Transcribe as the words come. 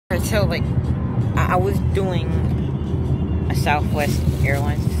so like, I was doing a Southwest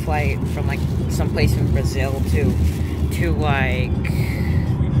Airlines flight from like someplace in Brazil to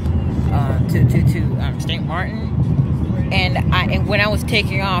St. Martin, and when I was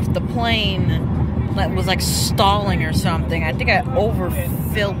taking off, the plane was like stalling or something. I think I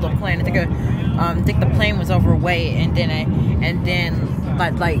overfilled the plane. I think the plane was overweight, and then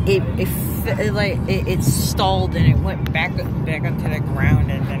it stalled and it went back onto the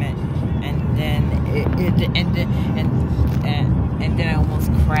ground, and then I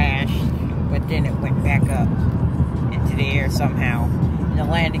almost crashed, but then it went back up into the air somehow, and the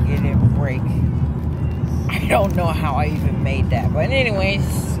landing didn't break. I don't know how I even made that, but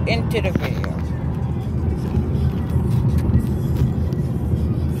anyways, into the video.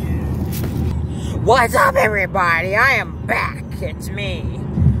 What's up, everybody? I am back. It's me,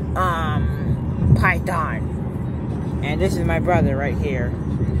 Python, and this is my brother right here.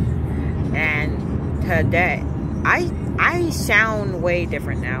 And today, I sound way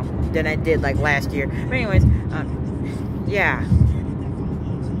different now than I did like last year. But anyways, yeah,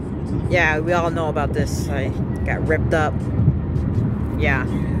 we all know about this. I got ripped up. Yeah,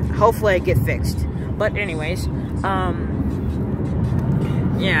 hopefully I get fixed. But anyways,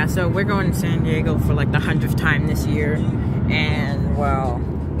 yeah, so we're going to San Diego for like the 100th time this year, and well,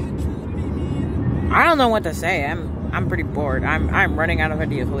 I don't know what to say. I'm pretty bored. I'm running out of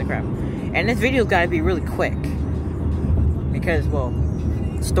ideas. Holy crap! And this video's got to be really quick because, well,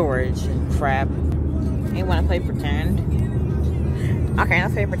 storage and crap. Hey, want to play pretend? Okay,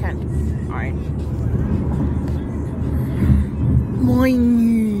 let's play pretend. All right.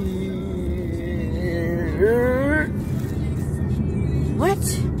 What?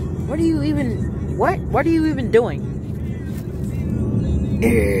 What are you even... What are you even doing?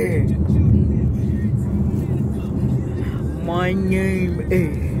 My name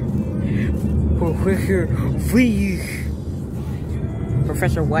is Professor V.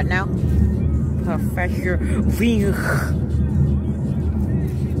 Professor what now? Professor V.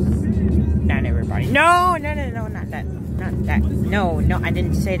 Not everybody. No, not that. Not that. No, I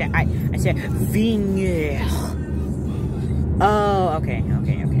didn't say that. I said V. Oh, okay.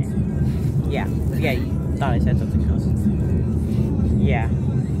 Yeah, you thought I said something else.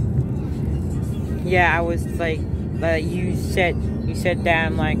 Yeah, I was like, you said that,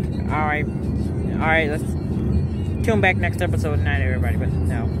 I'm like, alright, let's tune back next episode. Not everybody, but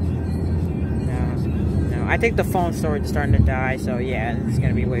no. I think the phone storage is starting to die, so yeah, it's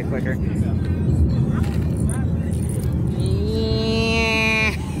gonna be way quicker.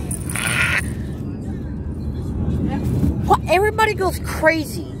 What? Everybody goes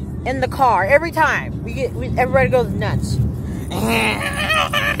crazy in the car every time. Everybody goes nuts.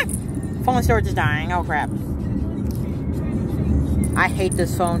 Phone storage is dying. Oh crap! I hate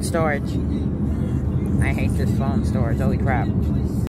this phone storage. Holy crap!